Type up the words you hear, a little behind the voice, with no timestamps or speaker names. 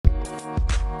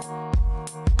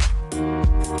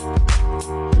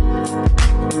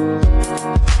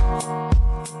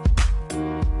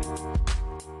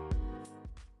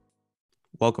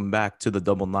Welcome back to the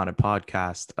Double Knotted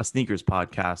Podcast, a sneakers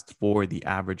podcast for the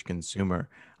average consumer.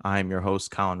 I'm your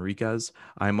host, Kyle Enriquez.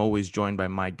 I'm always joined by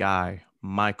my guy,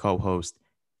 my co-host,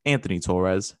 Anthony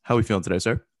Torres. How are we feeling today,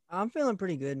 sir? I'm feeling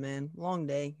pretty good, man. Long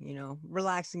day,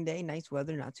 relaxing day, nice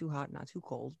weather, not too hot, not too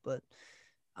cold, but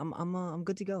I'm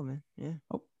good to go, man. Yeah.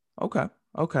 Oh, okay.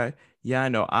 Okay. Yeah, I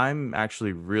know. I'm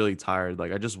actually really tired.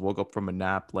 Like I just woke up from a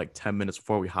nap like 10 minutes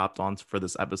before we hopped on for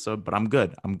this episode, but I'm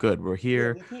good. I'm good. We're Yeah,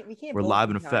 here. we can't We're both live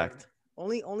be in tired. effect.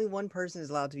 Only one person is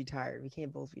allowed to be tired. We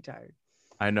can't both be tired.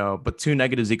 I know, but two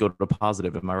negatives equal to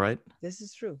positive. Am I right? This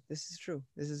is true. This is true.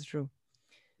 This is true.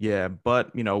 Yeah,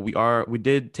 but we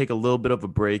did take a little bit of a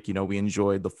break. We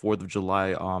enjoyed the 4th of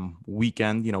July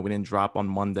weekend. We didn't drop on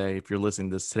Monday. If you're listening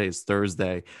to this, today is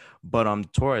Thursday. But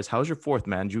Torres, how was your fourth,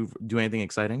 man? Did you do anything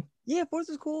exciting? Yeah, fourth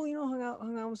was cool. Hung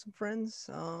out with some friends.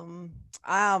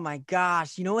 Oh my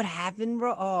gosh, you know what happened,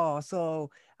 bro? Oh,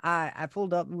 so I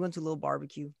pulled up. We went to a little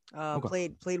barbecue. Okay.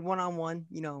 Played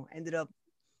 1-on-1. Ended up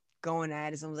going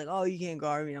at it. Someone's like, "Oh, you can't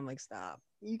guard me." I'm like, "Stop!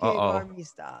 You can't Uh-oh. guard me.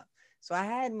 Stop!" So I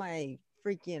had my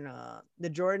freaking the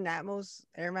Jordan Atmos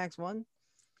Air Max One.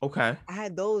 Okay. I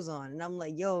had those on, and I'm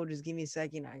like, "Yo, just give me a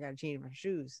second. I gotta change my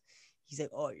shoes." He's like,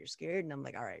 "Oh, you're scared?" And I'm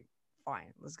like, "All right,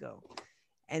 fine, let's go."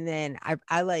 And then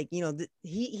I like,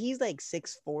 he's like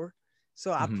 6'4",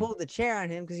 so I Hmm. pulled the chair on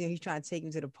him because he's trying to take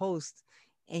him to the post,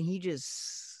 and he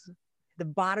just the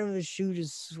bottom of his shoe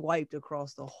just swiped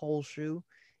across the whole shoe,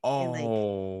 and like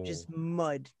Oh. just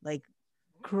mud, like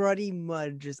cruddy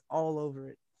mud, just all over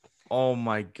it. Oh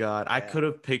my God. I Yeah. could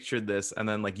have pictured this, and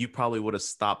then like you probably would have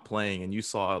stopped playing and you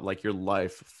saw like your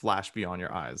life flash beyond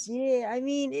your eyes. Yeah, I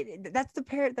mean, that's the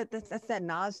pair that's that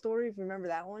Nas story. If you remember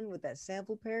that one with that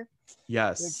sample pair,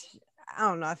 Yes. which I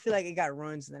don't know. I feel like it got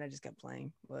ruined, and then I just kept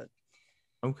playing. But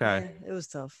Okay. yeah, it was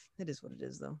tough. It is what it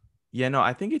is, though. Yeah, no,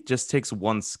 I think it just takes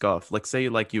one scuff. Like, say,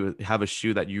 like you have a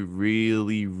shoe that you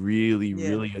really, really, Yeah,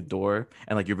 really adore,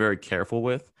 and like you're very careful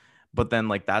with, but then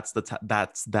like that's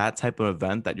that type of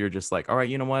event that you're just like, all right,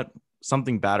 you know what?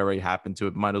 Something bad already happened to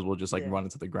it. Might as well just like yeah. run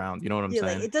into the ground. You know what I'm Yeah, like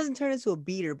saying? it doesn't turn into a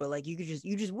beater, but like you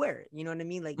just wear it. You know what I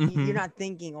mean? Like you're Hmm. not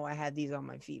thinking, oh, I had these on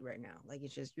my feet right now. Like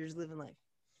it's just you're just living life,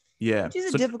 Yeah. which is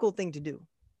a So difficult thing to do.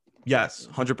 yes,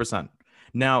 Definitely. 100%.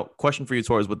 Now, question for you,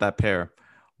 Torres, with that pair.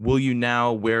 Will you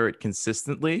now wear it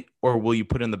consistently, or will you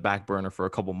put it in the back burner for a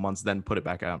couple months, then put it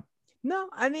back out? No,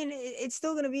 I mean it's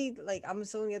still gonna be like I'm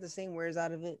still gonna get the same wears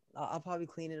out of it. I'll probably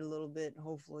clean it a little bit,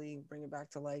 hopefully bring it back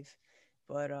to life.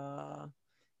 But I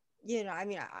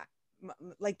mean,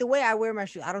 like the way I wear my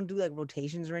shoes, I don't do like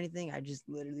rotations or anything. I just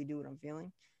literally do what I'm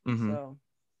feeling. Hmm. So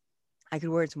I could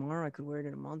wear it tomorrow. I could wear it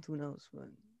in a month. Who knows? But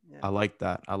yeah. I like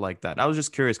that. I like that. I was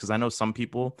just curious because I know some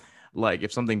people, like,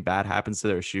 if something bad happens to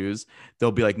their shoes,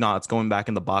 they'll be like, "No, it's going back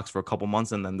in the box for a couple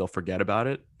months," and then they'll forget about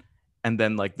it, and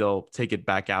then like they'll take it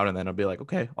back out, and then it'll be like,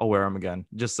 "Okay, I'll wear them again,"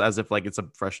 just as if like it's a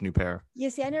fresh new pair. Yeah,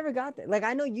 see, I never got that. Like,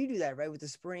 I know you do that, right? With the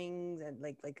springs and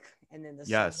and then the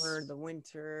summer, Yes. the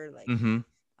winter. Like, Mm-hmm.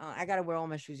 I gotta wear all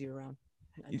my shoes year round.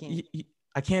 I can't.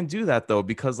 I can't do that though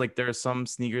because like there are some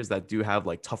sneakers that do have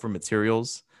like tougher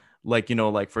materials, like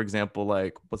like for example,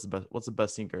 like what's the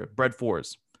best sneaker? Bread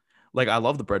fours. Like I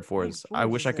love the bread Bread fours. I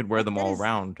Force wish I is could wear them all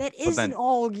around, that but is an then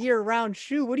all year round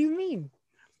shoe. What do you mean?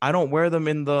 I don't wear them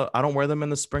in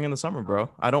the spring and the summer, Oh, bro.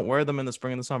 I don't wear them in the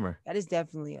spring and the summer. that is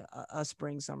definitely a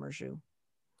spring summer shoe.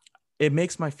 It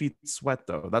makes my feet sweat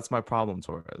though. That's my problem,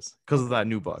 Torres, because of Okay, that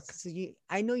new buck. so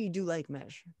I know you do like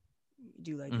mesh. You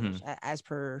do like Mm-hmm. mesh, as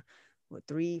per what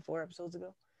 3, 4 episodes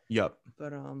ago. Yep.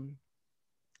 But I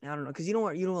don't know, because you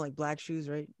don't like black shoes,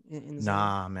 right? In the summer.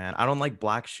 Nah, man. I don't like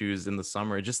black shoes in the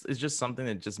summer. It's just something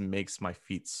that just makes my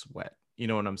feet sweat. You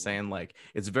know what I'm saying? Like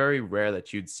it's very rare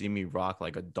that you'd see me rock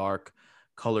like a dark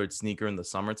colored sneaker in the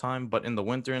summertime, but in the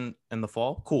winter and the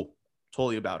fall, cool.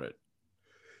 Totally about it.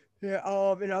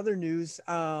 Yeah. In other news,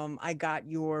 I got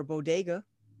your bodega.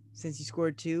 Since you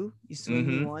scored two, you swing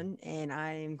me Mm-hmm. one, and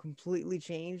I am completely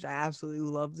changed. I absolutely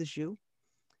love the shoe.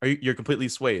 You're completely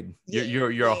swayed. You're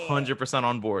a Yeah. 100%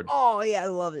 on board. Oh yeah, I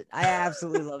love it. I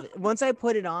absolutely love it. Once I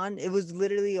put it on, it was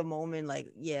literally a moment like,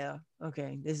 yeah,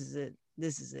 okay, this is it.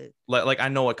 This is it. Like I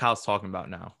know what Kyle's talking about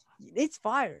now. It's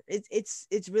fire.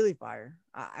 It's really fire.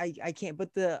 I can't. But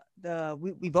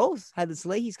we both had the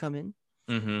Salehes come in,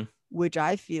 Mm-hmm. which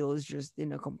I feel is just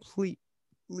in a complete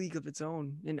league of its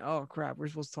own. And oh crap, we're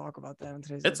supposed to talk about that on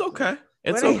today's It's episode. okay.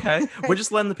 It's But okay. We're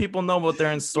just letting the people know what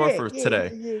they're in store yeah, for yeah, yeah,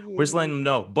 today. yeah, We're yeah, just yeah. letting them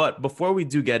know. But before we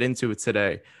do get into it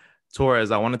today,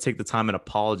 Torres, I want to take the time and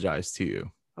apologize to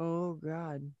you Oh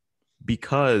God.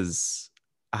 because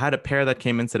I had a pair that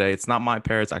came in today. It's not my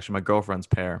pair, it's actually my girlfriend's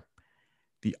pair.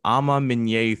 The Ama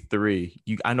Minier 3.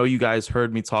 I know you guys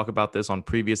heard me talk about this on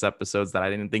previous episodes that I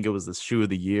didn't think it was the shoe of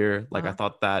the year. Like I Uh-huh.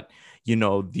 thought that, the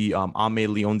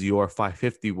Ame Leon Dior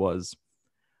 550 was.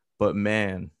 But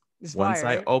man, It's once fire,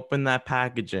 I right? opened that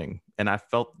packaging and I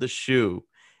felt the shoe,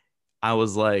 I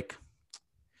was like,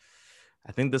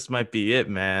 I think this might be it,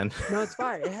 man. No, it's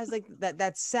fire. It has like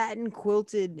that satin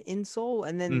quilted insole,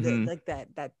 and then the Mm-hmm. like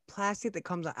that plastic that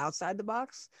comes outside the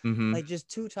box. Mm-hmm. Like just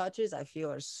two touches, I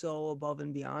feel are so above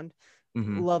and beyond.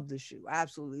 Mm-hmm. Love the shoe.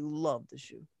 Absolutely love the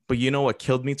shoe. But you know what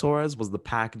killed me, Torres, was the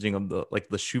packaging of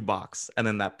the shoe box and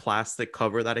then that plastic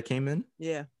cover that it came in.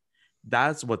 Yeah.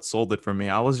 That's what sold it for me.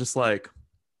 I was just like,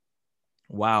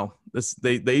 wow, this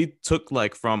they took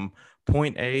like from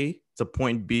point A to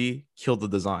point B, killed the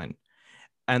design.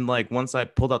 And like once I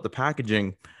pulled out the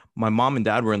packaging, my mom and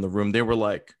dad were in the room. They were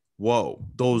like, whoa,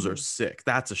 those are Mhm. sick.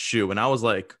 That's a shoe. And I was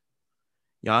like,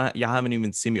 y'all haven't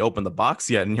even seen me open the box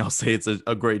yet. And y'all say it's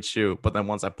a great shoe. But then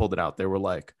once I pulled it out, they were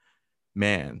like,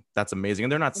 man, that's amazing.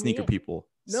 And they're not I mean, sneaker yeah. people.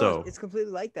 No, it's, So it's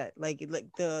completely like that. Like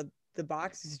the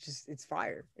box is just it's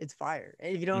fire. It's fire.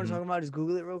 And if you don't know what I'm mhm, talking about, just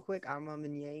Google it real quick. I'm on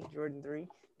Minier Jordan 3.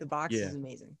 The box yeah. is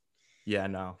amazing. Yeah,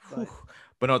 no. Whew. But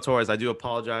But no, Torres, I do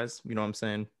apologize. You know what I'm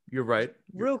saying? You're right.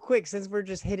 real quick, since we're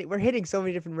hitting so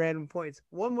many different random points,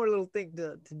 one more little thing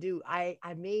to do. I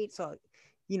made so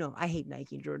I hate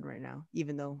Nike and Jordan right now,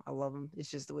 even though I love them.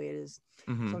 It's just the way it is.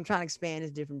 Mm-hmm. So I'm trying to expand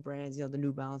into different brands, the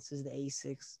New Balances, the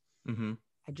Asics. Mm-hmm.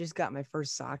 I just got my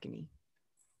first Saucony.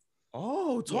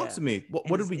 Oh, talk Yeah. to me. What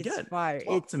And what did it's we it's get? fire.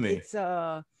 Talk to me.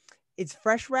 It's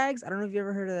Fresh Rags. I don't know if you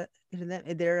ever heard of them.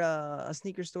 They're a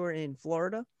sneaker store in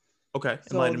Florida. Okay,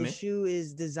 So enlighten the me. shoe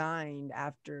is designed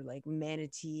after like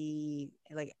manatee,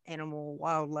 like animal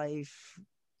wildlife,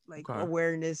 like Okay.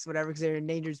 awareness, whatever, because they're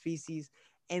endangered species.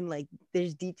 And like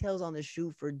there's details on the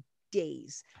shoe for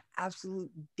days,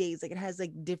 absolute days. Like it has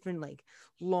like different like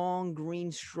long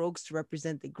green strokes to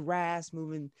represent the grass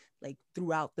moving like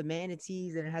throughout the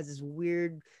manatees, and it has this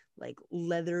weird like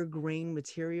leather grain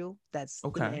material that's the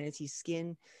Okay. manatee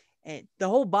skin, and the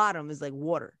whole bottom is like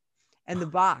water, and the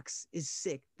box is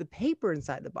sick. The paper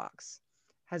inside the box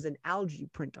has an algae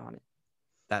print on it.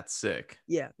 That's sick.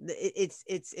 Yeah, it's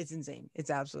insane. It's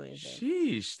absolutely insane,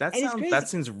 Sheesh. That and it's sounds that crazy,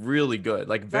 seems really good.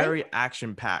 Like right? very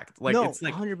action packed. Like No, it's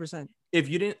like 100%. if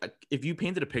you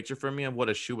painted a picture for me of what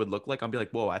a shoe would look like, I'd be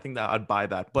like, whoa, I think that I'd buy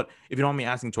that. But if you don't want me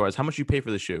asking, Torres, how much you pay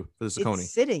for the shoe for the It's Saucony?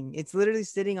 sitting. It's literally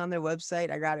sitting on their website.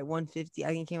 I got it 150. I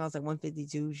think it came out like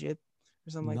 152 ship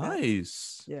or something like that.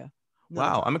 Nice. Yeah. No, it's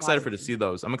Wow, a I'm excited fire for to shoe. see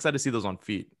those. I'm excited to see those on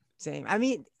feet. Same. I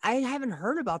mean, I haven't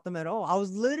heard about them at all. I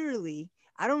was literally,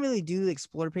 I don't really do the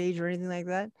explore page or anything like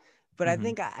that, but I Mm-hmm.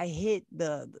 think I hit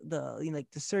the like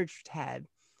the search tab,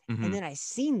 and Mm-hmm. then I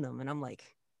seen them, and I'm like,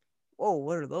 whoa,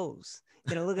 what are those?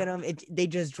 Then I look at them, they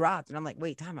just dropped, and I'm like,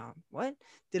 wait, time out, what?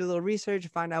 Did a little research,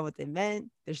 find out what they meant.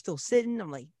 They're still sitting.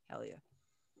 I'm like, hell yeah.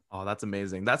 Oh, that's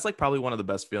amazing. That's like probably one of the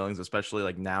best feelings, especially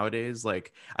like nowadays.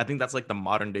 Like I think that's like the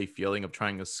modern day feeling of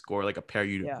trying to score like a pair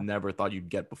you Yeah. never thought you'd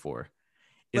get before.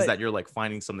 Is But that you're like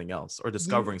finding something else or you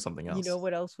discovering something you know else.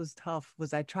 what else was tough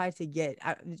was I tried to get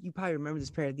you probably remember this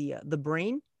pair, the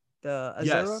brain, the Azura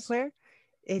Yes. player.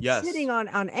 It's Yes. sitting on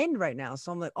end right now,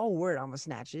 so I'm like, oh word, I'm gonna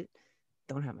snatch it.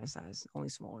 Don't have my size, only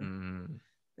smaller. Mm.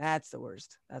 That's the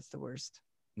worst. That's the worst.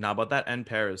 Nah, but that end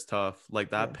pair is tough.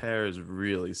 Like that Yeah, pair is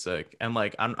really sick. And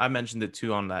like I mentioned it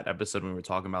too on that episode when we were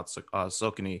talking about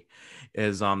Sokuni,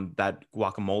 is that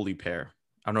guacamole pair.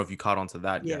 I don't know if you caught on to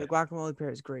that yeah. The yet. guacamole pair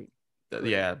is great, great.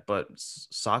 Yeah, but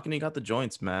Saucony got the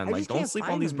joints, man. I Like just don't can't sleep on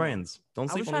find these them though. brands. Don't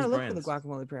I sleep was on trying these to look for the brands.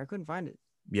 guacamole pair. I couldn't find it.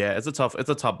 Yeah, it's a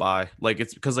tough buy. Like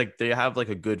it's because like they have like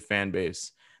a good fan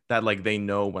base that like they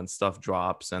know when stuff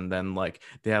drops and then like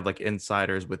they have like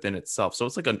insiders within itself. So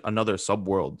it's like another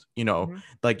subworld, Hmm.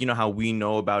 like how we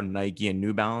know about Nike and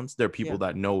New Balance, there are Yeah, people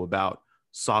that know about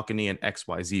Saucony and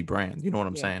XYZ brand. You know what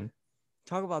I'm yeah. saying?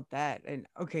 Talk about that. And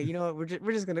okay, you know what?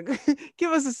 We're just gonna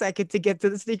give us a second to get to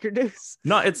the sneaker news.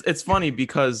 No, it's funny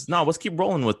because no, let's keep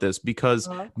rolling with this because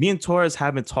Uh-huh. me and Torres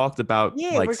haven't talked about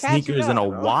Yeah, like we're catching sneakers in up, a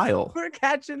bro. while. We're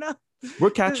catching up.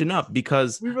 We're catching up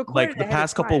because We like recorded the ahead of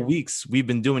past couple of time. weeks we've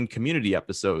been doing community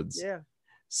episodes. Yeah.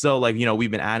 So like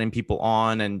we've been adding people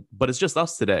on and but it's just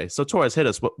us today. So Torres, hit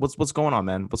us. What's going on,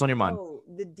 man? What's on your mind? Bro,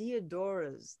 the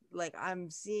Diodoras, like I'm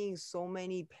seeing so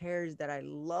many pairs that I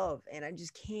love and I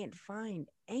just can't find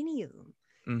any of them.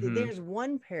 Mm-hmm. There's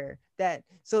one pair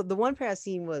so the one pair I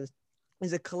seen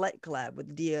is a Colette collab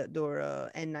with the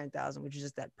Diodora N9000, which is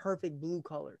just that perfect blue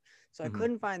color. So I Mm-hmm.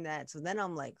 couldn't find that. So then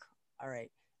I'm like, all right,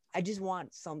 I just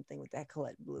want something with that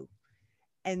Colette blue.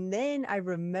 And then I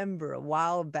remember a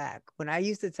while back when I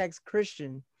used to text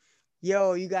Christian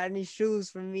yo, you got any shoes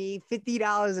for me?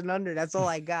 $50 and under. That's all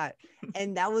I got.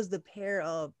 And that was the pair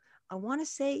of, I want to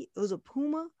say it was a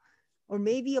Puma or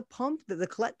maybe a Pump, the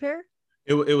Colette pair.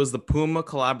 It was the Puma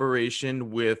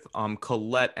collaboration with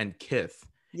Colette and Kith.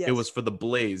 It was Yes. for the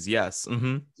Blaze. Yes.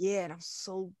 Mm-hmm. Yeah, and I'm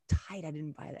so tight I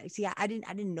didn't buy that. See, I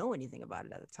didn't know anything about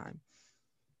it at the time.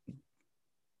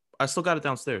 I still got it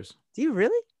downstairs. Do you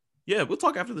really? Yeah, we'll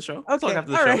talk after the show. We'll talk Okay.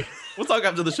 after the All show. right. We'll talk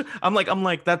after the show. I'm like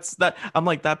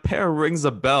that pair rings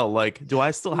a bell. Like, do I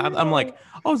still have? I'm like, Yo.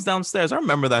 oh, it's downstairs. I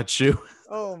remember that shoe.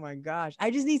 Oh my gosh. I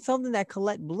just need something that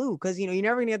Colette blue because you're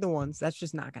never gonna get the ones. That's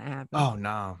just not gonna happen. Oh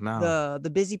no, no, The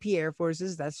Busy P Air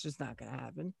Forces, that's just not gonna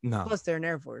happen. no. Plus they're an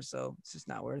Air Force, so it's just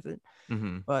not worth it.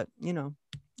 Mm-hmm. But I don't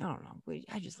know.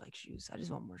 I just like shoes. I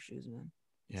just want more shoes, man.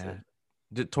 Yeah.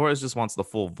 Torres just wants the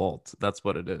full vault. That's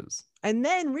what it is. And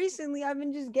then recently I've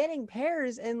been just getting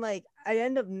pairs and like I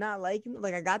end up not liking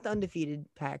like I got the undefeated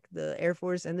pack, the Air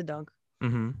Force and the Dunk.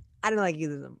 Mm-hmm. I didn't like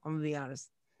either of them. I'm gonna be honest.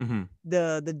 Mm-hmm.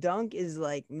 The Dunk is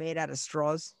like made out of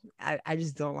straws. I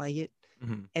just don't like it.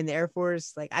 Mm-hmm. And the Air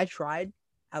Force, like I tried.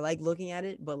 I like looking at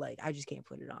it, but like I just can't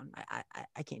put it on.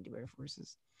 I can't do Air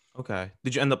Forces. Okay.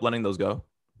 Did you end up letting those go?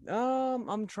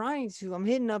 I'm trying to. I'm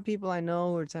hitting up people I know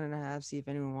who are 10.5, see if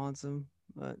anyone wants them.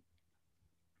 But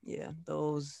yeah,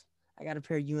 those. I got a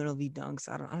pair of UNLV Dunks.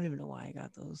 I don't even know why I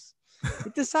got those.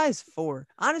 It's the size 4.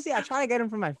 Honestly, I tried to get them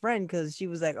from my friend because she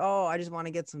was like, "Oh, I just want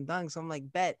to get some Dunks." So I'm like,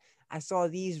 "Bet." I saw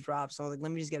these drop, so I was like,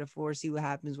 "Let me just get a 4, see what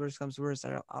happens. Worst comes to worst,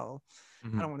 I'll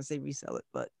Mm-hmm. I don't want to say resell it,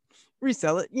 but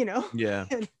resell it, Yeah.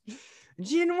 and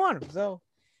she didn't want them, so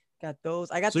got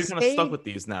those. I got So the you're kind of stuck Spade. with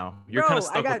these now. You're kind Bro, of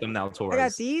stuck with them now, I got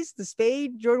Torres. these, the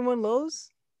Spade Jordan 1 lows.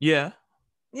 Yeah.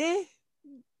 Yeah,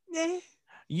 yeah.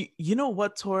 You know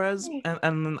what, Torres?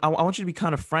 And I want you to be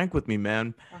kind of frank with me,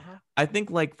 man. Uh-huh. I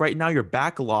think like right now you're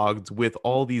backlogged with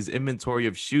all these inventory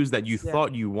of shoes that you Yeah.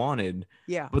 thought you wanted.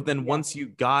 Yeah. But then once you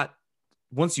got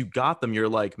them, you're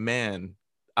like, man,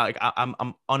 I'm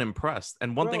unimpressed.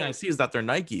 And one thing I Bro, see is that they're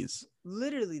Nikes.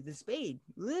 literally the Spade.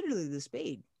 Literally the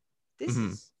Spade. This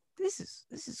Mhm. is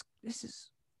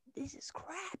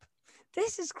crap.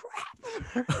 This is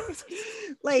crap.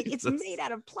 Like it's Jesus. made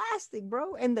out of plastic,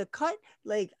 bro. And the cut,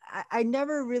 like I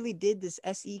never really did this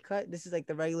SE cut. This is like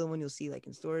the regular one you'll see like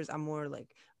in stores. I'm more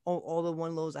like all the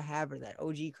one lows I have are that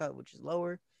OG cut, which is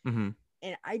lower. Mhm.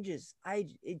 And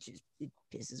it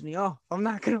pisses me off. I'm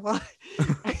not gonna lie.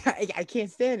 I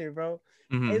can't stand it, bro.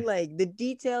 Mhm. And like the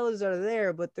details are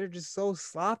there, but they're just so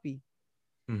sloppy.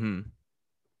 Mhm.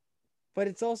 But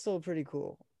it's also pretty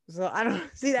cool. So I don't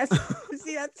see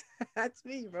that's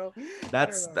me, bro. I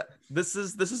don't know. This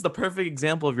is the perfect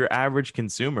example of your average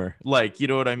consumer. Like, you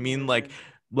know what I mean? Yeah.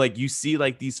 Like you see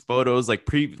like these photos like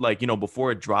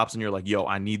before it drops and you're like, yo,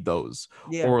 I need those.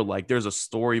 Yeah. Or like there's a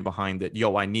story behind it.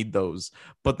 Yo, I need those.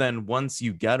 But then once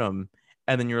you get them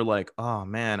and then you're like, oh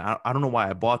man, I don't know why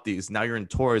I bought these. Now you're in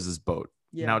Torres's boat.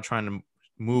 Yeah. Now trying to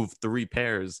move 3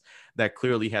 pairs that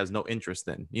clearly has no interest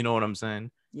in. You know what I'm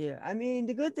saying? Yeah. I mean,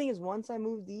 the good thing is once I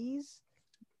move these,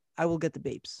 I will get the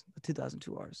Bapes, the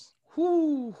 2002 Rs.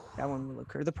 Whew. That one will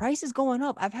occur. The price is going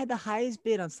up. I've had the highest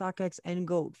bid on StockX and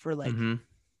GOAT for like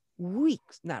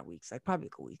weeks, not weeks, like probably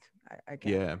like a week. I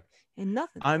can't. Yeah. And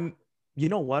nothing. You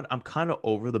know what? I'm kind of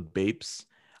over the Bapes.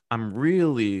 I'm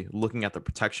really looking at the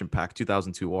protection pack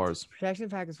 2002 Rs. Protection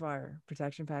pack is fire.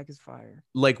 Protection pack is fire.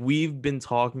 Like we've been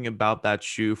talking about that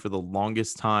shoe for the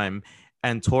longest time,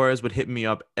 and Torres would hit me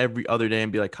up every other day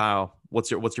and be like, Kyle, what's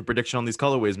your prediction on these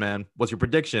colorways, man? What's your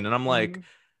prediction? And I'm like,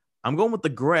 I'm going with the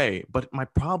gray. But my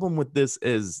problem with this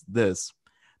is this.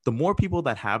 The more people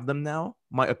that have them now,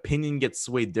 my opinion gets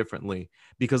swayed differently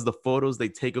because the photos they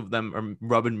take of them are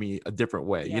rubbing me a different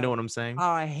way. Yeah. You know what I'm saying? Oh,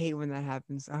 I hate when that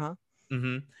happens.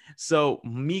 So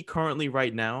me currently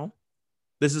right now,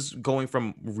 this is going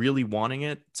from really wanting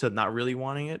it to not really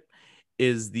wanting it,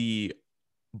 is the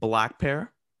black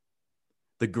pair,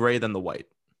 the gray, then the white.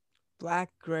 Black,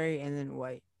 gray, and then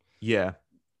white. Yeah.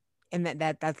 And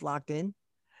that's locked in?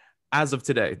 As of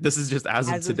today. This is just as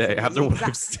of today. After what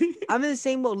I've seen. I'm in the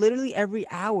same boat literally every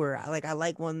hour. I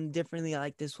like one differently. I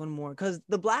like this one more. Because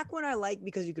the black one I like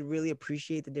because you could really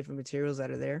appreciate the different materials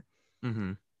that are there.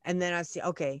 And then I see,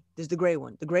 okay, there's the gray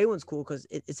one. The gray one's cool because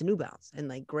it's a New Balance. And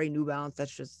like gray New Balance,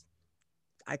 that's just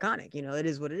iconic. It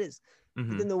is what it is.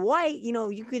 But then the white,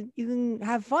 you can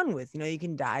have fun with. You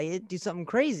can dye it, do something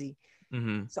crazy.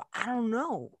 So I don't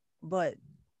know. But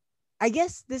I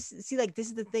guess this is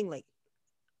the thing. Like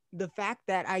the fact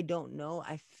that I don't know,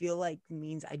 I feel like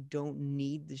means I don't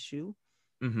need the shoe.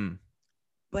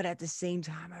 But at the same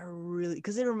time, I really,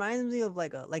 because it reminds me of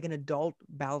like an adult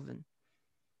Balvin.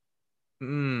 To You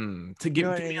know give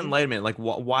what give I me mean? enlightenment. Like,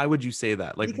 why would you say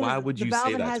that? Like, why Because would the you say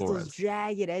Balvin that, has those Torres?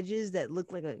 jagged edges that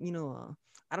look like I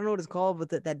don't know what it's called, but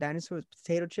that dinosaur with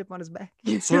potato chip on his back.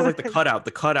 You Sort know of what like the I mean? cutout,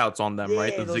 the cutouts on them,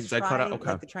 right? Yeah, The those zigzag cutout.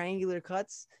 Okay. like the triangular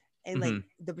cuts, and like Hmm.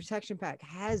 the protection pack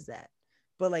has that,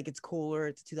 but like it's cooler.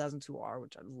 It's a 2002R,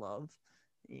 which I love.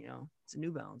 You know, it's a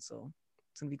New Balance, so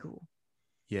it's gonna be cool.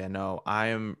 Yeah, no, I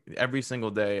am every single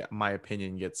day, my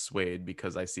opinion gets swayed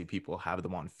because I see people have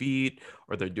them on feet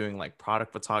or they're doing like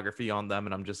product photography on them.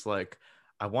 And I'm just like,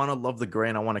 I want to love the gray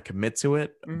and I want to commit to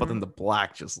it, but Mm-hmm. then the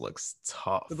black just looks The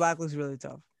tough. black looks really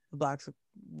tough. The blacks look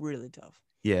really tough.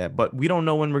 Yeah, but we don't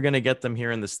know when we're going to get them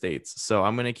here in the States. So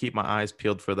I'm going to keep my eyes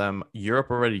peeled for them.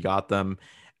 Europe already got them.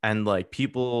 And like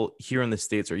people here in the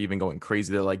States are even going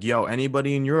crazy. They're like, yo,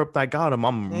 anybody in Europe that got them,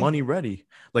 I'm money ready.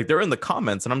 Like they're in the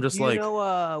comments. And I'm Do just you like, know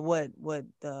what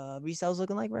resale's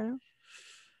looking like right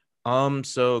now?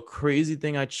 so crazy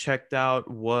thing I checked out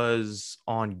was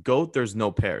on GOAT, there's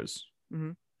no pairs.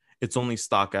 Mm-hmm. It's only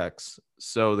StockX.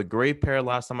 So the gray pair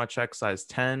last time I checked, size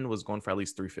 10, was going for at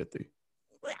least 350.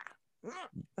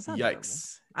 That's not terrible.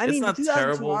 Yikes. I It's mean, the not 2002R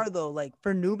terrible. though, like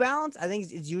for New Balance, I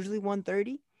think it's usually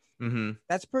 130. Hmm.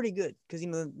 That's pretty good because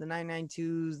the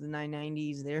 992s, the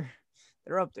 990s,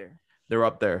 they're up there. They're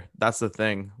up there. That's the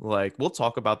thing. Like we'll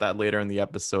talk about that later in the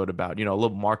episode about, a little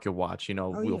market watch, Oh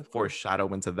we'll yeah, of course.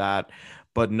 foreshadow into that.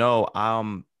 But no,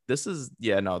 this is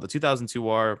yeah, no, the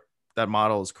 2002R, that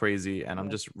model is crazy and I'm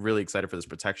Yeah. just really excited for this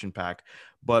protection pack.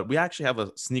 But we actually have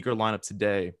a sneaker lineup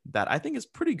today that I think is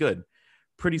pretty good.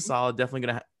 Pretty Mhm. solid. Definitely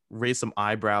going to raise some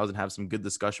eyebrows and have some good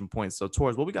discussion points. So,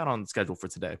 Torres, what we got on the schedule for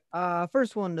today?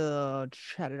 First one to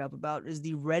chat it up about is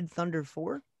the Red Thunder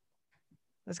 4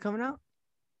 that's coming out.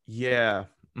 Yeah.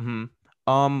 Hmm.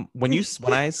 When you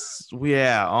when I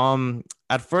yeah,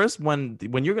 at first when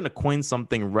you're gonna coin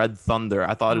something Red Thunder,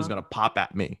 I thought it was Uh-huh. gonna pop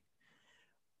at me,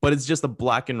 but it's just a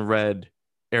black and red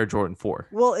Air Jordan 4.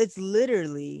 Well, it's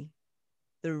literally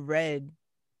the Red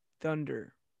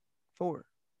Thunder 4.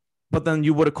 But then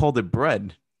you would have called it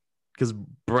bread because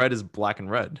bread is black and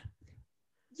red.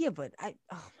 Yeah, but oh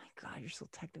my God, you're so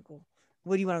technical.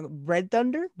 What do you want? Red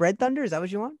Thunder? Red Thunder? Is that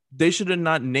what you want? They should have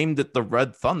not named it the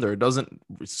Red Thunder. It doesn't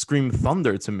scream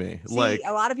thunder to me. See, a Like,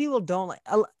 lot of people don't like.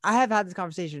 I have had this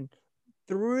conversation.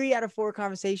 3 out of 4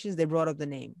 conversations, they brought up the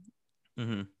name.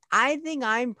 mhm. I think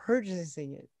I'm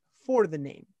purchasing it for the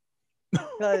name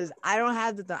because I don't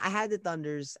have I had the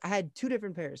Thunders. I had 2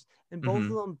 different pairs, and both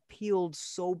of Mhm. them peeled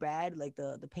so bad, like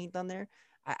the paint on there.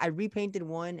 I repainted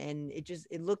one, and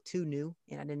it looked too new,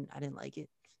 and I didn't like it.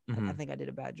 I Mhm. think I did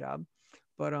a bad job,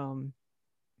 but I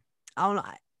don't know.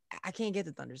 I can't get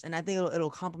the Thunders, and I think it'll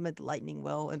complement the Lightning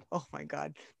well. And oh my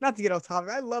God, not to get off topic,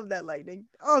 I love that Lightning.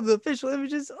 Oh, the official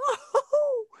images.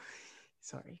 Oh,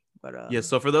 sorry, but Yeah,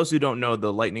 so for those who don't know,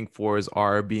 the Lightning 4s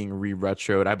are being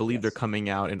re-retroed. I believe they're yes, coming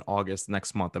out in August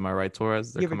next month. Am I right,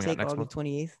 Torres? They're give or coming out take next August month.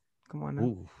 28th. Come on now.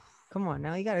 Ooh, Come on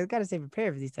now. You gotta stay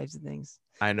prepared for these types of things.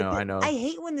 I know, I I know.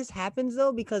 hate when this happens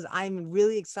though, because I'm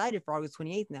really excited for August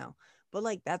 28th now. But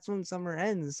like that's when summer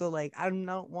ends. So like I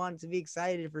don't want to be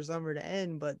excited for summer to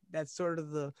end, but that's sort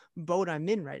of the boat I'm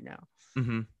in right now.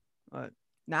 Hmm. But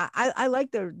now I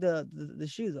like the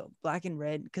shoe though, black and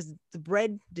red, because the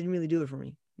bread didn't really do it for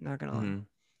me. Not gonna lie. Hmm.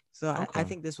 So I Okay.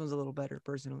 think this one's a little better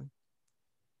personally.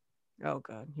 Oh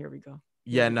God, here we go.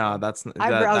 Here Yeah, we no, go. that's that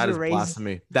Eyebrows that are is raised.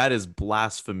 blasphemy. That is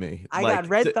blasphemy. I got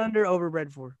Red Thunder over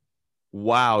Red 4.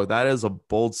 Wow, that is a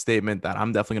bold statement that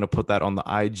I'm definitely gonna put that on the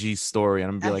IG story and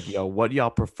I'm gonna be like, yo, what do y'all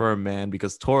prefer, man?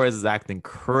 Because Torres is acting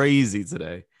crazy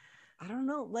today. I don't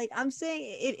know. Like I'm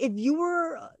saying, if you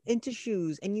were into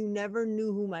shoes and you never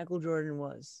knew who Michael Jordan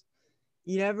was,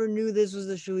 you never knew this was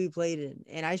the shoe he played in,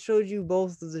 and I showed you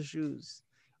both of the shoes,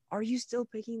 are you still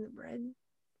picking the bread?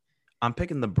 I'm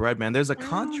picking the bread, man. There's a I don't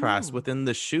contrast know. within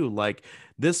the shoe. Like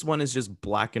this one is just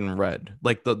black and red.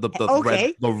 Like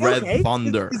Okay, the red okay, it's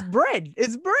thunder. bread.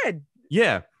 It's bread.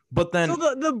 Yeah. But So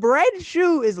then the bread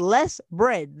shoe is less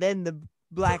bread than the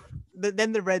black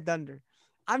than the Red Thunder.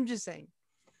 I'm just saying.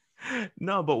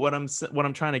 no, but what I'm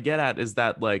trying to get at is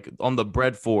that like on the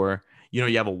bread four, you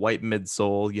have a white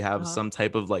midsole, you have Uh-huh. some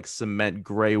type of like cement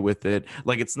gray with it.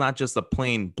 Like it's not just a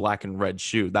plain black and red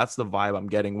shoe. That's the vibe I'm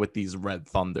getting with these red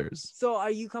thunders. So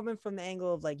are you coming from the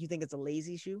angle of like you think it's a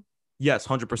lazy shoe? Yes,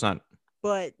 100%.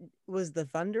 But was the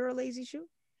Thunder a lazy shoe?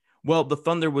 Well, the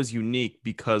thunder was unique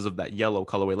because of that yellow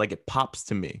colorway. Like it pops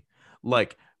to me.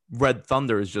 Like red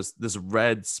thunder is just this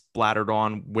red splattered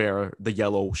on where the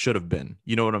yellow should have been.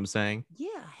 You know what I'm saying?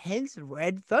 Yeah, hence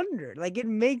Red Thunder. Like it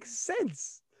makes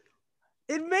sense.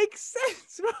 It makes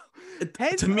sense, bro. To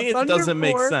Hence a me, it Thunder doesn't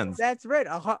make 4, sense. that's red.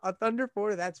 A Thunder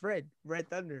 4, that's red. Red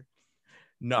Thunder.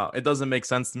 No, it doesn't make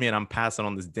sense to me, and I'm passing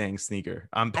on this dang sneaker.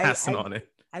 I'm I passing I on it.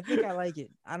 I think I like it.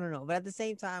 I don't know, but at the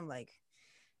same time, like,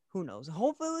 who knows?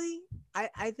 Hopefully,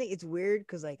 I think it's weird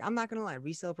because like I'm not gonna lie,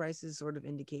 resale prices sort of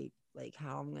indicate like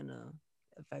how I'm gonna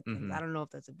affect things. I Hmm. don't know if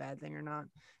that's a bad thing or not,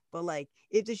 but like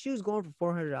if the shoe's going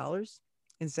for $400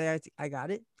 and say I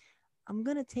got it, I'm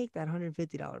gonna take that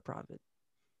 $150 profit.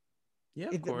 Yeah,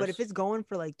 of But if course. it's going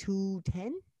for like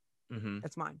 210, Hmm.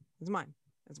 that's mine. It's mine.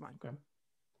 That's mine. Okay,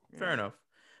 You fair know. enough.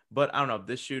 But I don't know.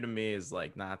 This shoe to me is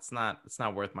like, nah, it's not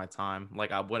worth my time.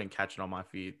 Like I wouldn't catch it on my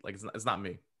feet. Like it's not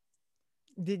me.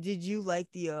 Did you like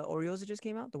the Oreos that just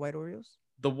came out? The white Oreos?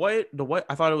 The white.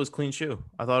 I thought it was clean shoe.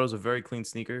 I thought it was a very clean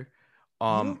sneaker. You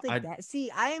don't I think that?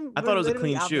 See, I am. I We're thought it was a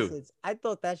literally clean shoe. opposites. I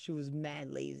thought that shoe was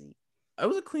mad lazy. It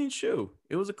was a clean shoe.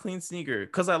 It was a clean sneaker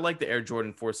because I like the Air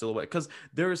Jordan 4 silhouette. Because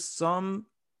there's some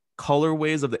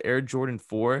colorways of the Air Jordan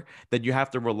 4 that you have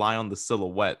to rely on the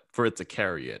silhouette for it to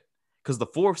carry it. Because the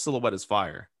 4 silhouette is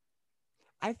fire.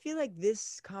 I feel like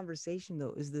this conversation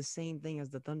though is the same thing as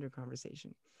the Thunder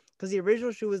conversation, because the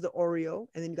original shoe was the Oreo,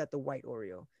 and then you got the white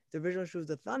Oreo. The original shoe was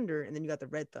the Thunder, and then you got the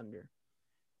red Thunder.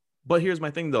 But here's my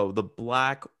thing though: the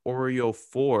black Oreo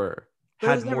 4 But it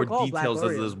had was never more called Black details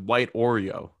as this Oreo. white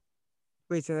Oreo.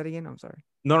 Wait, say that again. I'm sorry.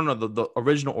 No, the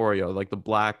original Oreo, like the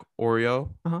black Oreo,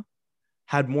 Uh huh.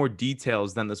 had more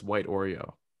details than this white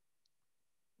Oreo.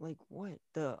 Like what?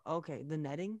 The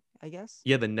netting, I guess.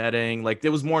 Yeah, the netting, like it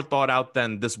was more thought out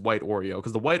than this white Oreo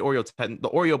because the white Oreo, the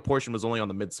Oreo portion was only on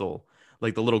the midsole,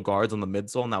 like the little guards on the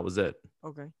midsole, and that was it.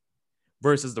 Okay.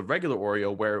 Versus the regular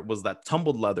Oreo, where it was that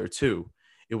tumbled leather too.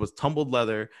 It was tumbled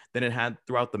leather. Then it had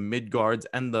throughout the mid guards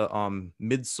and the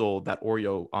midsole that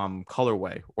Oreo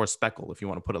colorway or speckle, if you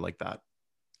want to put it like that.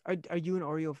 Are you an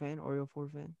Oreo fan? Oreo 4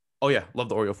 fan? Oh yeah, love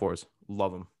the Oreo fours.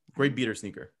 Love them. I Great beater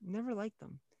sneaker. never liked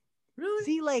them. Really?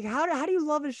 See, like, how do you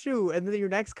love a shoe and then your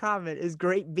next comment is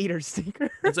great beater sneaker?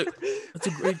 It's a it's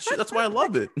a great shit. That's why I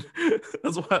love it.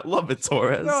 That's why I love it, No,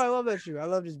 Torres. I love that shoe. I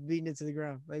love just beating it to the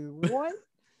ground. Like what?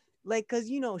 Like,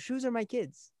 cause shoes are my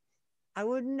kids. I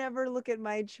would never look at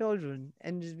my children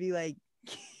and just be like,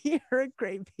 "You're a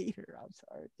great beater." I'm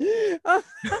sorry. I'm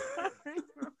sorry.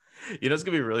 It's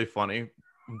gonna be really funny.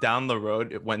 Down the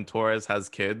road, when Torres has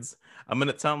kids, I'm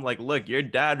gonna tell him like, "Look, your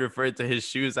dad referred to his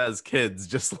shoes as kids.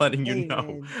 Just letting you Hey know.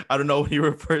 man, I don't know what he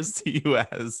refers to you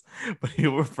as, but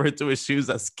he'll refer to his shoes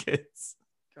as kids."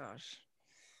 gosh,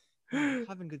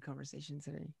 having good conversation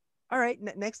today. All right,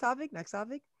 next topic. Next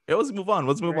topic. Yeah, let's move on.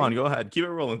 Let's move on. Ready? Go ahead. Keep it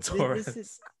rolling, This is.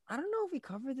 Torres. I don't know if we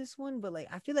covered this one, but like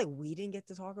I feel like we didn't get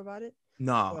to talk about it.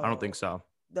 No, I don't think So so.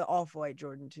 the off-white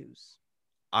Jordan 2s.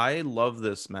 I love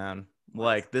this, man. What?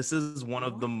 Like, this is one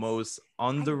of the What? most I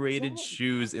underrated don't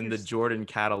shoes in the understand. Jordan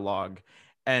catalog.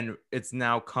 And it's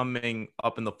now coming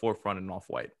up in the forefront in off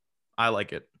white. I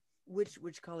like it. Which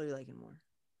color you liking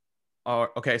more?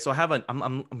 Okay, so I have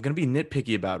I'm gonna be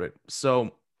nitpicky about it.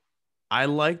 So I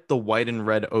like the white and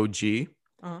red OG,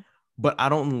 Uh-huh. but I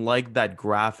don't like that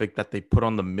graphic that they put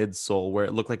on the midsole where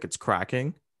it looked like it's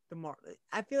cracking.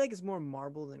 I feel like it's more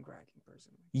marble than cracking,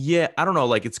 personally. Yeah, I don't know,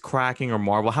 like it's cracking or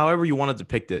marble, however you want to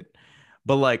depict it.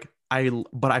 But like I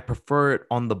prefer it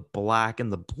on the black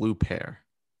and the blue pair.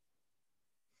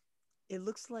 It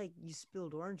looks like you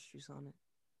spilled orange juice on it.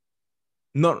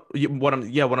 No,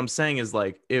 what I'm saying is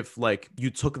like if like you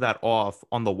took that off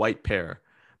on the white pair,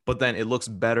 but then it looks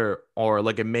better or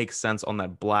like it makes sense on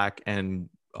that black and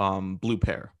blue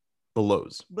pair, the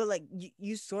lows. But like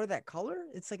you saw that color?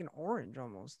 It's like an orange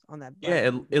almost on that Yeah, black and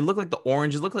it, blue it pair. looked like the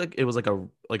orange. It looked like it was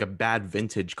like a bad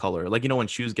vintage color. Like when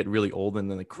shoes get really old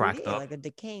and then they Well, cracked yeah, up. like a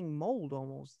decaying mold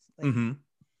almost. Like Mm-hmm.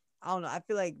 I don't know. I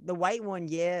feel like the white one,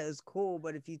 yeah, is cool,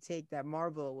 but if you take that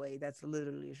marble away, that's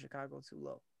literally a Chicago too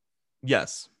low.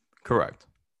 Yes, correct.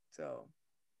 So,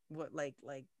 what like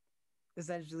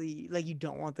essentially like you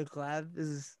don't want the collab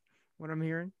is what I'm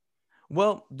hearing.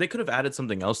 Well, they could have added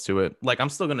something else to it. Like I'm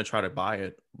still gonna try to buy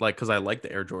it, like because I like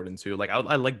the Air Jordan too. Like I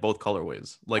like both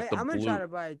colorways, like the I'm gonna try blue. to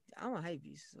buy. I'm a hype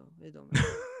beast, so it don't matter.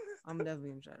 I'm definitely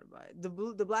gonna try to buy it.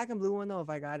 The black and blue one though. If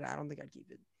I got it, I don't think I'd keep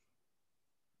it.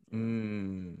 You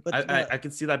know, I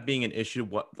could see that being an issue.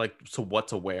 What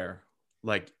to wear?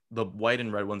 Like the white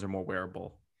and red ones are more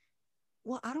wearable.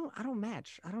 well, I don't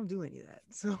match. I don't do any of that.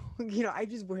 So I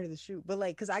just wear the shoe. But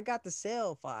like, cause I got the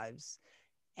sale fives,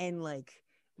 and like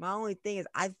my only thing is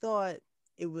I thought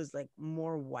it was like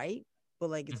more white, but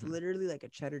like it's Mhm. literally like a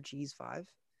cheddar cheese five.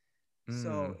 Mm,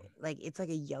 So like it's like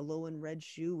a yellow and red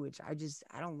shoe, which I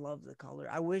don't love the color.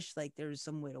 I wish like there was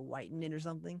some way to whiten it or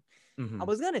something. I mhm.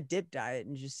 was gonna dip dye it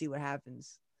and just see what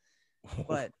happens,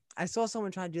 but I saw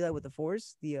someone try to do that with the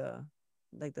fours, the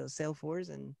like the sale fours,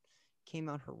 and came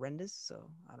out horrendous. So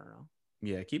I don't know.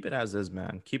 Yeah, keep it as is,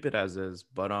 man. Keep it as is.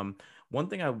 But one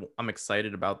thing I'm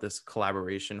excited about this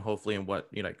collaboration, hopefully, and what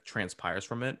like transpires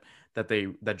from it,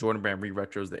 that Jordan Brand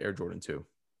re-retros the Air Jordan 2.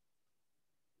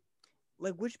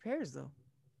 Like which pairs though?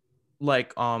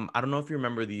 Like I don't know if you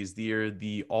remember these. They're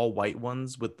the all white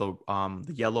ones with the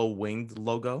yellow winged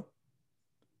logo.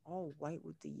 All white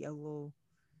with the yellow,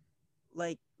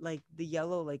 like the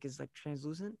yellow like is like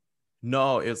translucent.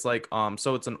 No, it's like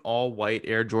so it's an all white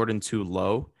Air Jordan 2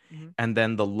 low, Mm-hmm. and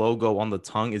then the logo on the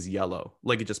tongue is yellow.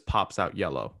 Like it just pops out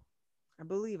yellow. I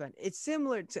believe it's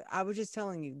similar to. I was just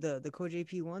telling you the Co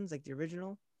JP ones, like the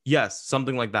original, Yes,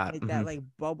 something like that. like that like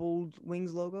bubbled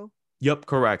wings logo. Yep,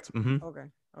 correct. Okay,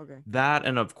 okay. That,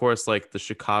 and of course like the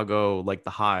Chicago, like the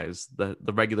highs, the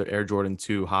regular Air Jordan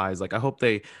 2 highs. Like I hope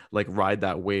they like ride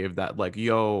that wave that like,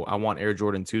 yo, I want Air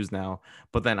Jordan 2s now.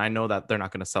 But then I know that they're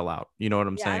not going to sell out. You know what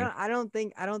I'm Yeah, saying? I don't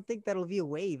think that'll be a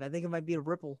wave. I think it might be a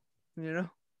ripple. You know,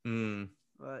 Mm,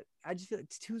 but I just feel like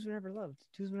twos were never loved.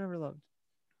 Twos were never loved.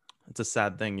 it's a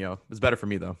sad thing, yo. It's better for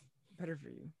me though. Better for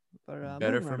you. But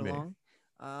Better moving for right me.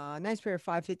 along. Nice pair of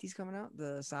 550s coming out.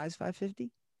 The size 550,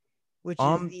 which is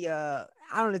Um, the I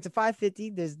don't know. It's a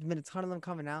 550. There's been a ton of them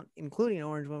coming out, including an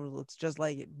orange one that looks just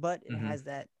like it, but it mhm. has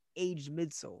that aged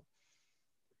midsole.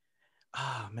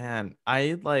 Ah, man,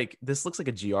 I like this looks like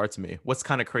a GR to me. What's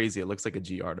kind of crazy? It looks like a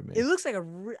GR to It me. looks like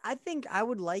I think I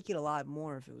would like it a lot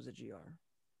more if it was a GR.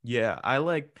 Yeah, I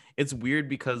like it's weird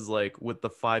because like with the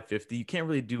 550, you can't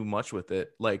really do much with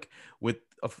it. Like with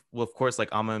well, of course,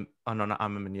 like no, not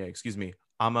I'm yeah, excuse me,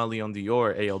 Ama Leon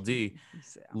Dior ALD, You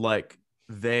say, like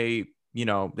they,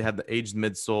 they had the aged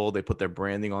midsole, they put their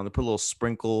branding on, they put a little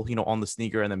sprinkle, on the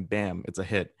sneaker, and then bam, it's a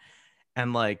hit.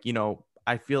 And like,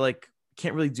 I feel like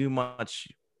can't really do much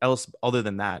else other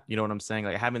than that. You know what I'm saying?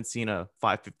 Like I haven't seen a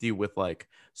 550 with like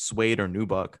suede or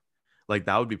nubuck. Like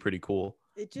that would be pretty cool.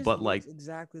 it just But looks like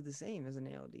exactly the same as an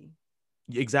ALD.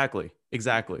 exactly, Yeah,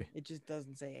 exactly, it just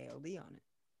doesn't say ALD on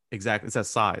exactly. It says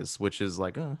size, which is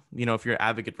like, if you're an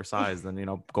advocate for it. size, then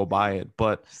go buy it.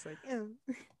 But Just like,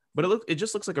 it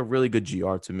just looks like a really good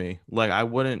GR to me. Like I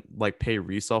wouldn't like pay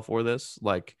resale for this.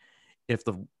 Like if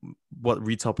the what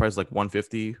retail price is like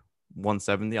 150,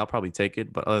 170, I'll probably take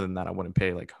it. But other than that, I wouldn't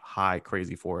pay like high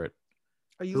crazy for it.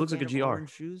 are It you a looks like a fan of GR.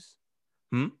 orange shoes?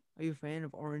 Hmm. Are you a fan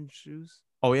of orange shoes?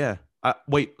 Oh yeah.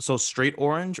 Wait. So straight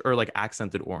orange or like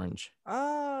accented orange?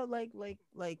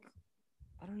 Like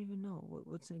I don't even know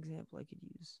what's an example I could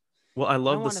use. Well, I I don't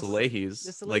love the want to the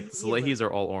Salehis. Like Salehe, yeah, but Salehis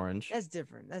are all orange. that's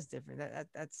different. That's different.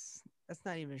 That's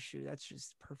not even a shoe. That's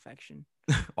just perfection.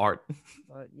 Art.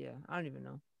 But yeah, I don't even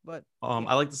know. But I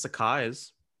yeah. like the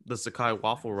Sakai's, the Sakai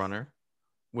waffle runner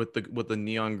with the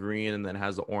neon green and then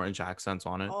has the orange accents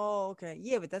on it. Oh, okay.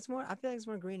 Yeah, but that's more. I feel like it's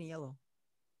more green and yellow.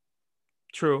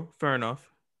 True, fair enough.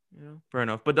 You know. Fair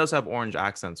enough. But does have orange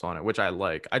accents on it, which I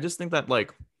like. I just think that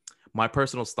like my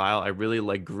personal style, I really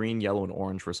like green, yellow, and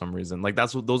orange for some reason. Like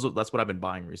that's what I've been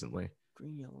buying recently.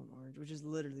 Green, yellow, and orange, which is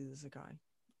literally the Sakai.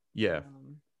 Yeah.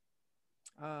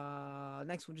 But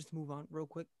next one, just to move on real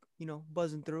quick.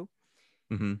 Buzzing through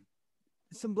Hmm.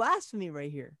 some blasphemy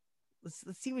right here. Let's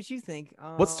see what you think.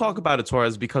 Let's talk about it,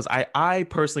 Torres, because I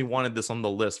personally wanted this on the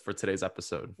list for today's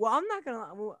episode. Well, I'm not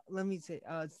gonna. Well, let me say,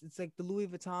 it's like the Louis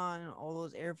Vuitton, all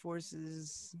those Air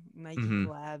Forces, Nike Hmm.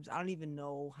 collabs. I don't even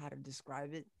know how to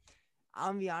describe it. I'm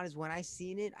gonna be honest. When I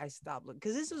seen it, I stopped looking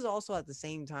because this was also at the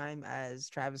same time as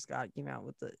Travis Scott came out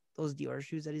with those Dior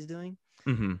shoes that he's doing,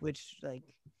 Hmm. which like,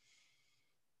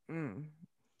 mm,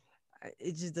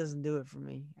 it just doesn't do it for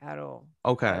me at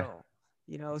Okay. all.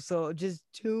 So just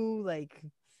two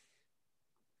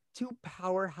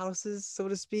powerhouses, so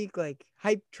to speak, like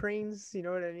hype trains. You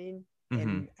know what I mean? Hmm.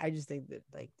 And I just think that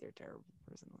like they're terrible,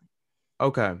 personally.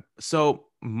 Okay. So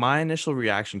my initial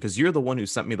reaction, because you're the one who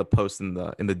sent me the post in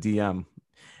the DM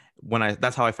when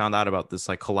that's how I found out about this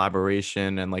like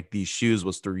collaboration and like these shoes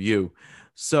was through you.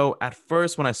 So at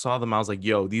first when I saw them, I was like,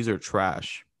 yo, these are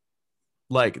trash.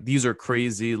 Like these are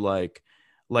crazy. Like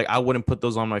I wouldn't put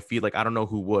those on my feet. Like I don't know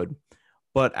who would.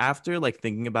 But after like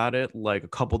thinking about it, like a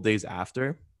couple days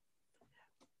after,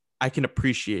 I can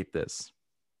appreciate this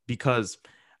because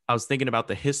I was thinking about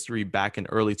the history back in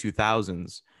early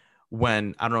 2000s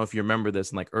when I don't know if you remember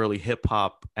this in like early hip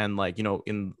hop and like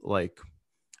in like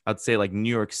I'd say like New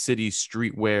York City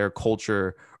streetwear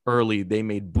culture early, they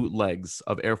made bootlegs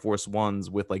of Air Force Ones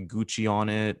with like Gucci on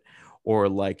it or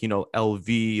like,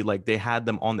 LV, like they had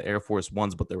them on the Air Force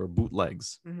Ones, but they were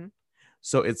bootlegs. Mm-hmm.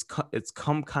 So it's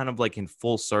come kind of like in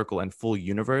full circle and full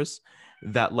universe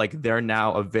that like they're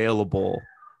now available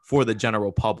for the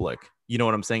general public. You know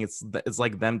what I'm saying? It's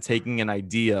like them taking an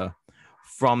idea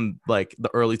from like the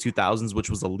early 2000s, which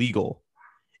was illegal,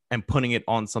 and putting it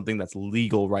on something that's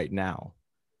legal right now.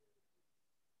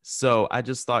 So I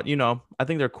just thought, I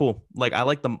think they're cool. Like I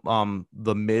like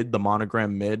the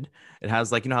monogram mid. It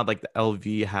has like how like the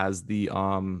LV has the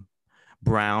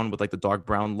brown with like the dark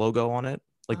brown logo on it,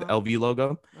 like the Uh-huh. LV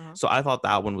logo. Uh-huh. So I thought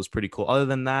that one was pretty cool. Other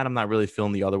than that, I'm not really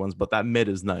feeling the other ones, but that mid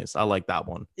is nice. I like that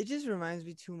one. It just reminds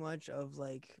me too much of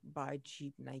like buy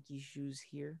cheap Nike shoes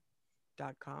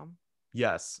here.com.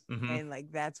 Yes. Mm-hmm. And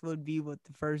like that's would be what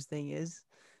the first thing is.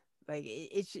 Like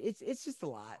it's just a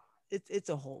lot. It's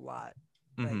a whole lot.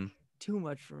 Like Mm-hmm. too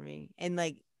much for me. And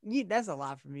like that's a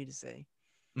lot for me to say.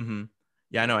 Mm-hmm.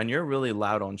 Yeah, I You know. know. And you're really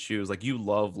loud on shoes. Like you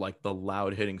love like the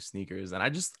loud hitting sneakers. And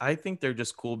I think they're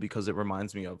just cool because it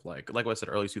reminds me of like what I said,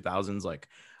 early 2000s. Like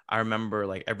I remember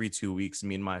like every 2 weeks,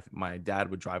 me and my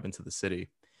dad would drive into the city,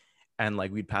 and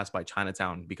like we'd pass by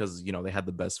Chinatown because they had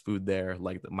the best food there.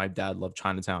 Like my dad loved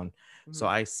Chinatown. So Mhm.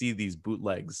 I see these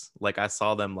bootlegs. Like I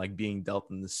saw them like being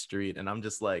dealt in the street, and I'm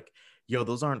just like, yo,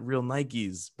 those aren't real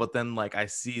Nikes. But then like I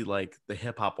see like the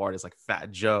hip hop artists like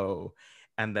Fat Joe,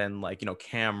 and then like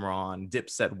Cameron,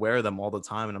 Dipset wear them all the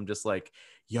time, and I'm just like,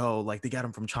 yo, like they got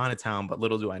them from Chinatown. But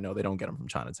little do I know they don't get them from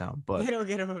Chinatown. They But don't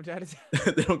get them from Chinatown.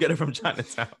 they don't get it from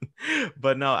Chinatown.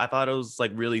 But no, I thought it was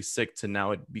like really sick to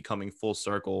now it becoming full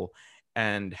circle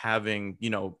and having,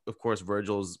 of course,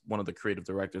 Virgil's one of the creative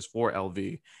directors for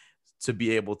LV to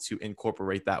be able to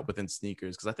incorporate that within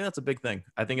sneakers. Cause I think that's a big thing.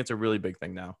 I think it's a really big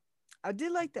thing now. I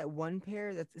did like that one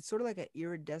pair that's it's sort of like an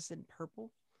iridescent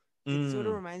purple. It sort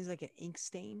of Mm, reminds like an ink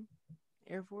stain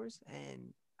Air Force,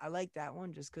 and I like that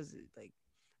one just because like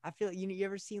I feel like, you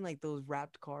ever seen like those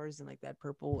wrapped cars in like that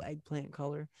purple eggplant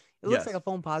color? It looks like yes. a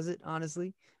foam posit,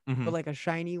 honestly, Mm-hmm, but like a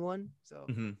shiny one. So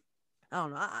mm-hmm. I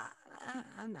don't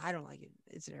know. I don't like it.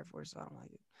 It's an Air Force, so I don't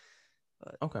like it.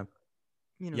 But Okay.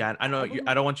 you know, Yeah, I know. I wouldn't.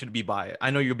 I don't want you to be biased.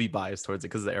 I know you'll be biased towards it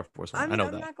because of the Air Force One. I I mean, know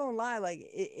I'm that. not gonna lie. Like,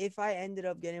 if I ended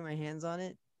up getting my hands on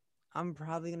it, I'm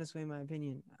probably gonna sway my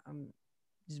opinion. I'm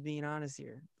just being honest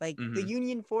here. Like the Mm-hmm,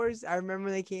 Union Force, I remember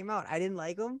they came out. I didn't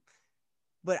like them,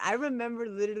 but I remember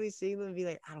literally seeing them and be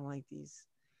like, I don't like these,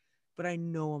 but I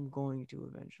know I'm going to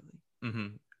eventually. mm-hmm.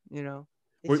 You know,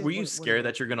 it's Were just you one of scared those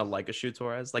that you're gonna things. like a shoe,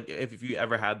 Torres? Like if you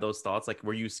ever had those thoughts, like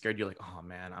were you scared? You're like, oh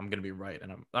man, I'm gonna be right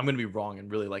and I'm gonna be wrong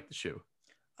and really like the shoe.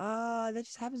 That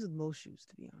just happens with most shoes,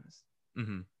 to be honest.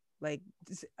 Mm-hmm. Like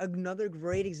this, another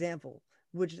great example,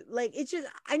 which like it's just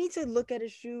I need to look at a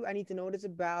shoe. I need to know what it's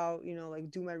about. Like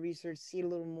do my research, see it a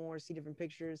little more, see different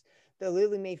pictures. The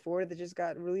Lily May Ford that just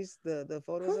got released, the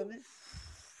photos of it.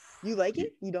 You like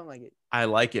it? You don't like it? I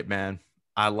like it, man.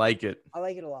 I like it. I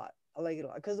like it a lot. I like it a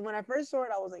lot because when I first saw it,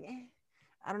 I was like,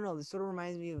 I don't know. This sort of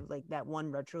reminds me of like that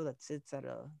one retro that sits at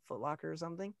a Foot Locker or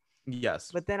something. Yes.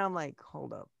 But then I'm like,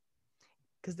 hold up,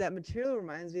 because that material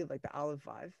reminds me of like the Olive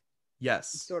Five. It's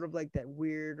Yes. sort of like that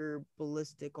weirder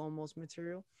ballistic almost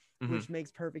material, Mm-hmm. which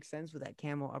makes perfect sense with that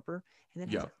camo upper, and then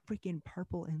has Yeah. a freaking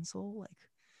purple insole.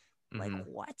 Like Mm-hmm.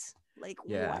 what? Like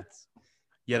Yeah. what?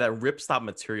 Yeah. But That ripstop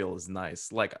material is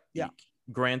nice. Like, yeah,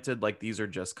 granted, like these are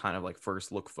just kind of like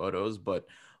first look photos, but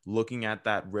looking at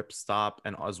that ripstop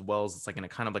and as well as it's like in a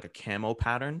kind of like a camo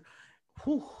pattern,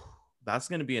 whew, that's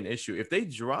gonna be an issue if they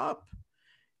drop.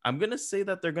 I'm gonna say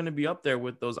that they're gonna be up there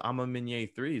with those Ama Minier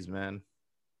threes, man.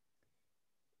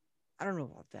 I don't know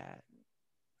about that.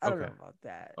 I don't Okay. know about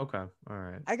that. Okay. All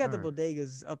right. I All got the right.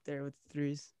 bodegas up there with the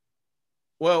threes.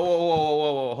 Whoa, whoa, whoa,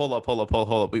 whoa, whoa, whoa.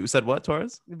 Hold up. Wait, you said what,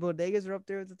 Torres? The bodegas are up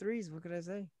there with the threes. What could I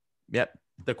say? Yep.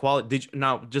 The quality. Did you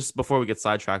now? Just before we get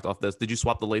sidetracked off this, did you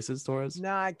swap the laces, Torres?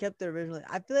 No, I kept it originally.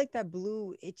 I feel like that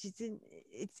blue, it just didn't.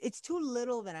 It's too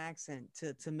little of an accent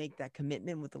to make that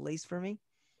commitment with the lace for me.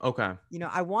 Okay.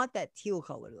 I want that teal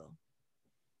color though.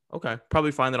 Okay.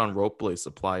 Probably find it on rope lace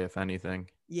supply, if anything.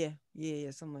 Yeah,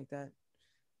 something like that.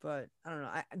 But I don't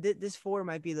know. This four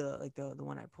might be the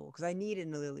one I pull because I need it in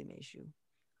the Lily May shoe.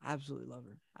 I absolutely love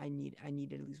her. I need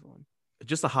at least one.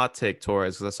 Just a hot take,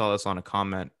 Torres, because I saw this on a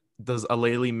comment. Does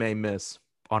Aleli May miss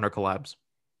on her collabs?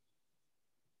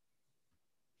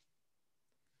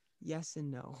 Yes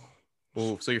and no.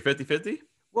 Oh, so you're 50-50?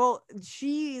 Well,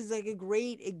 she is like a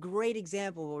great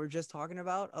example of what we're just talking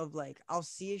about of like I'll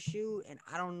see a shoe and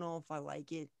I don't know if I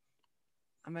like it.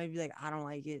 I might be like I don't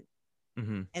like it,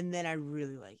 Mm-hmm. and then I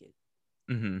really like it.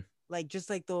 Mm-hmm. Like just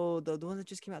like the ones that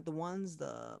just came out,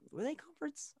 were they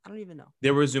comforts? I don't even know.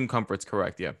 They were Zoom comforts,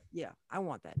 correct? Yeah. Yeah, I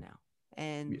want that now.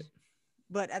 And Yeah.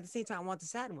 but at the same time, I want the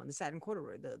satin one, the satin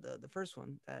corduroy, the first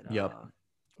one that Yep.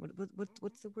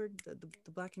 what's the word?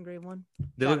 The black and gray one?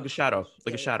 They look like a shadow, like Yeah,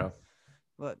 a yeah. shadow.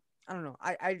 But I don't know.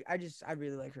 I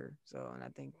really like her. So and I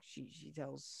think she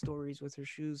tells stories with her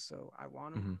shoes. So I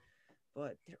want them. Mm-hmm.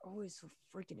 But they're always so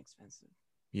freaking expensive.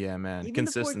 Yeah, man. Even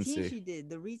the 14 Consistency. she did,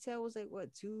 the retail was like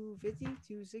what, 250,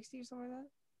 260 or something like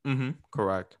that.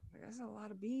 Correct. Like, that's a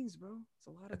lot of beans, bro. It's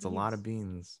a lot of It's a lot beans. of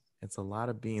beans. It's a lot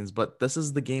of beans. But this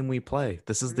is the game we play.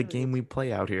 This It is the really game is. we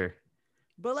play out here.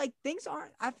 But like things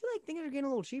aren't. I feel like things are getting a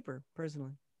little cheaper,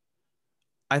 personally.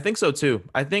 I think so too.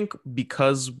 I think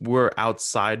because we're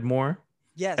outside more, and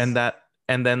Yes. that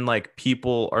and then like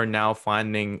people are now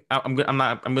finding I'm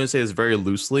not I'm going to say this very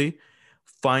loosely,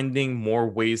 finding more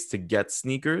ways to get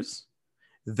sneakers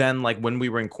than like when we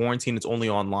were in quarantine. It's only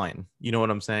online. You know what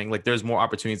I'm saying? Like there's more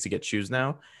opportunities to get shoes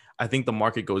now. I think the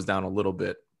market goes down a little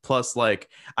bit. Plus, like,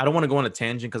 I don't want to go on a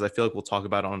tangent because I feel like we'll talk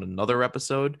about it on another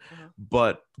episode. Uh-huh.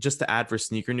 But just to add for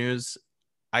sneaker news,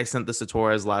 I sent this to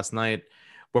Torres last night.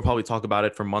 We'll probably talk about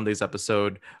it for Monday's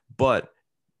episode. But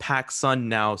PacSun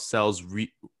now sells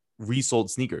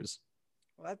resold sneakers.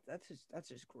 Well, that's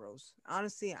just gross.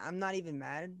 Honestly, I'm not even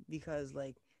mad because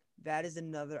like that is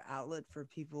another outlet for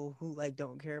people who like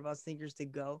don't care about sneakers to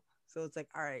go. So it's like,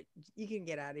 all right, you can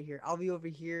get out of here. I'll be over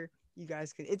here. You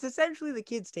guys can. It's essentially the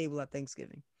kids' table at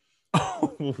Thanksgiving.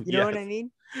 Oh, You know what I yes.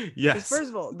 mean? Because Yes. first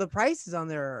of all, the prices on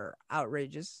there are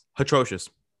outrageous, Atrocious.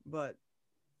 but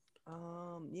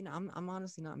I'm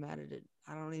honestly not mad at it.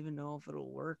 I don't even know if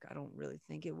it'll work. I don't really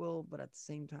think it will, but at the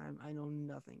same time, I know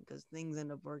nothing because things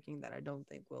end up working that I don't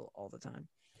think will all the time.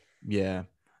 Yeah.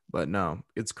 But no,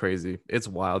 it's crazy. It's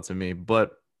wild to me.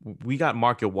 But we got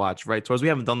Market Watch, right? Towards we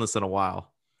haven't done this in a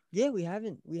while. Yeah, we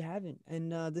haven't,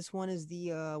 and this one is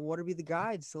the Water Be the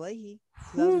Guide Salehe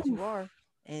who knows what Whew. you are,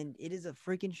 and it is a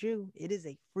freaking shoe. It is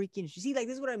a freaking shoe. See, like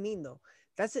this is what I mean though.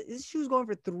 This shoe's going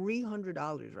for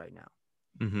 $300 right now.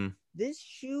 Mm-hmm. This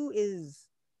shoe is,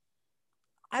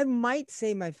 I might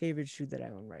say, my favorite shoe that I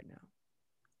own right now.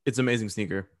 It's amazing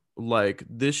sneaker. Like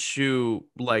this shoe,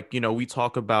 like, we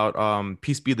talk about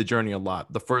Peace Be the Journey a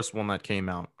lot. The first one that came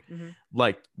out. Mm-hmm.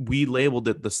 Like we labeled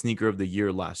it the sneaker of the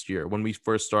year last year when we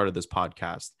first started this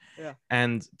podcast. Yeah.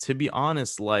 And to be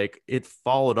honest, like it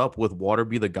followed up with Water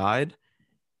Be the Guide.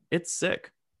 It's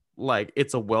sick. Like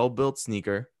it's a well-built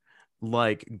sneaker.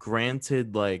 Like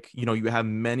granted, like, you have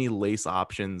many lace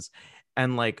options,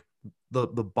 and like the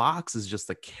box is just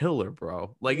a killer,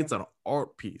 bro. Like Yeah. it's an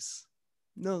art piece.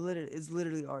 No, literally, it's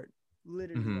literally art.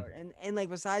 Literally Mm-hmm. art. And like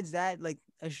besides that, like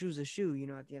a shoe's a shoe,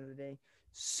 at the end of the day.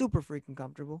 Super freaking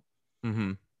comfortable.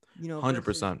 Mm-hmm.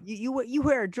 Versus 100%. you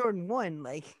wear a Jordan 1,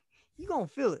 like you gonna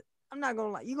feel it. I'm not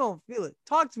gonna lie, you gonna feel it.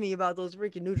 Talk to me about those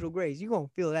freaking neutral grays. You gonna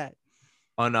feel that.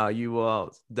 Oh no, you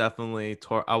definitely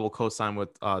I will co-sign with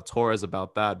Torres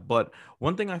about that. But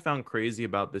one thing I found crazy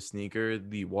about this sneaker,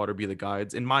 the Water Be the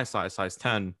Guides, in my size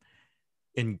 10,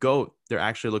 in GOAT, they're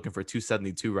actually looking for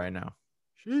 272 right now.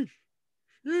 Sheesh.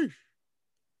 Sheesh.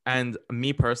 And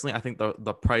me personally, I think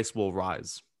the price will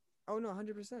rise. Oh no,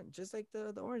 100%. Just like the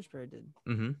orange pair did.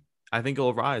 Mm-hmm. I think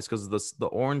it'll rise because the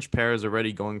orange pair is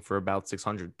already going for about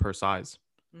 600 per size.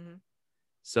 Mm-hmm.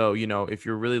 So, if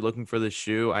you're really looking for this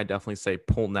shoe, I definitely say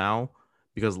pull now,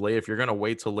 because if you're gonna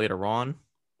wait till later on,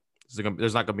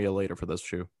 there's not gonna be a later for this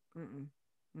shoe. Mm-mm.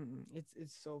 Mm-mm.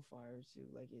 It's so fire too.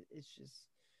 Like it's just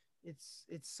it's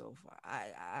so far.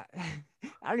 I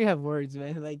don't even have words,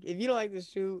 man. Like if you don't like this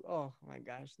shoe, oh my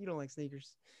gosh, you don't like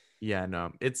sneakers. Yeah,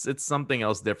 no, it's something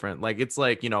else different. Like it's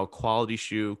like, quality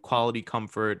shoe, quality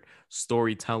comfort,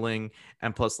 storytelling,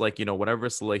 and plus like, whatever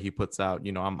Salehe he puts out,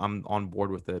 I'm on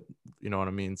board with it. You know what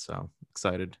I mean? So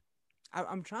excited.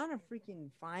 I'm trying to freaking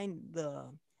find the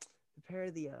pair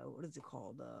of the what is it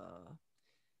called?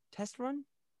 Test run,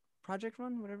 project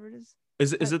run, whatever it is.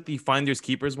 Is it the Finders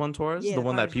Keepers one, Torres? Yeah, The the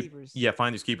one that finders people, keepers. yeah,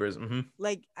 Finders Keepers.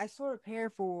 Like I saw a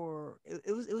pair for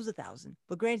it was 1,000,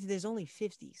 but granted, there's only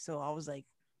 50, so I was like,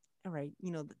 all right,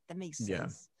 that makes Yeah.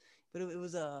 sense. But it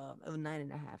was a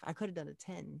 9.5. I could have done a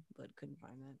 10, but couldn't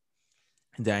find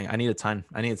that. Dang, I need a 10.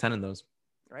 I need a 10 in those.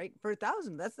 Right, for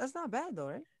 1,000, that's not bad though,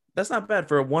 right? That's not bad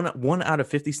for a one out of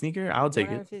 50 sneaker. I'll One take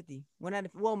out it. of 50. One out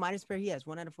of, well, minus pair he has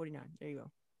 1 out of 49. There you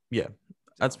go. Yeah,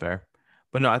 that's So fair.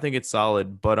 But no, I think it's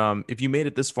solid. But if you made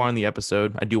it this far in the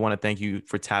episode, I do want to thank you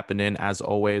for tapping in as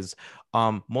always.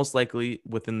 Most likely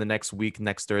within the next week,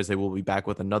 next Thursday, we'll be back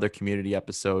with another community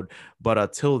episode.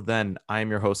 But till then, I am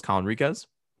your host, Enriquez.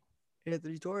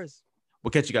 Anthony Torres.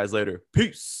 We'll catch you guys later.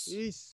 Peace. Peace.